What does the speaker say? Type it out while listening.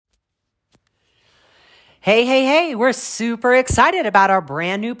Hey, hey, hey, we're super excited about our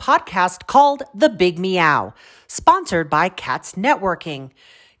brand new podcast called The Big Meow, sponsored by C.A.T.S Networking.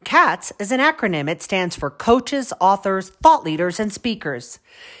 C.A.T.S is an acronym. It stands for Coaches, Authors, Thought Leaders, and Speakers.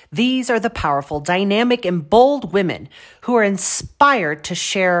 These are the powerful, dynamic, and bold women who are inspired to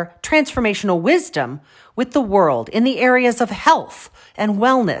share transformational wisdom with the world in the areas of health and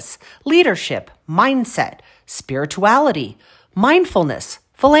wellness, leadership, mindset, spirituality, mindfulness,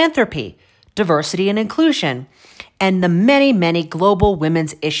 philanthropy, diversity and inclusion, and the many, many global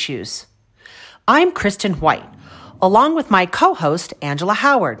women's issues. I'm Kristen White, along with my co-host, Angela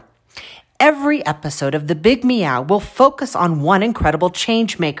Howard. Every episode of The Big Meow will focus on one incredible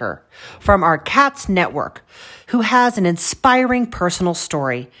change maker from our C.A.T.S network who has an inspiring personal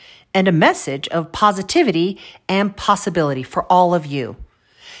story and a message of positivity and possibility for all of you.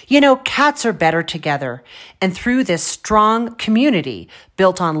 You know, C.A.T.S are better together, and through this strong community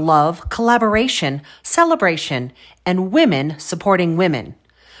built on love, collaboration, celebration, and women supporting women.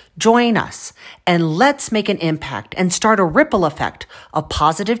 Join us, and let's make an impact and start a ripple effect of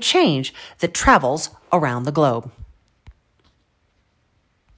positive change that travels around the globe.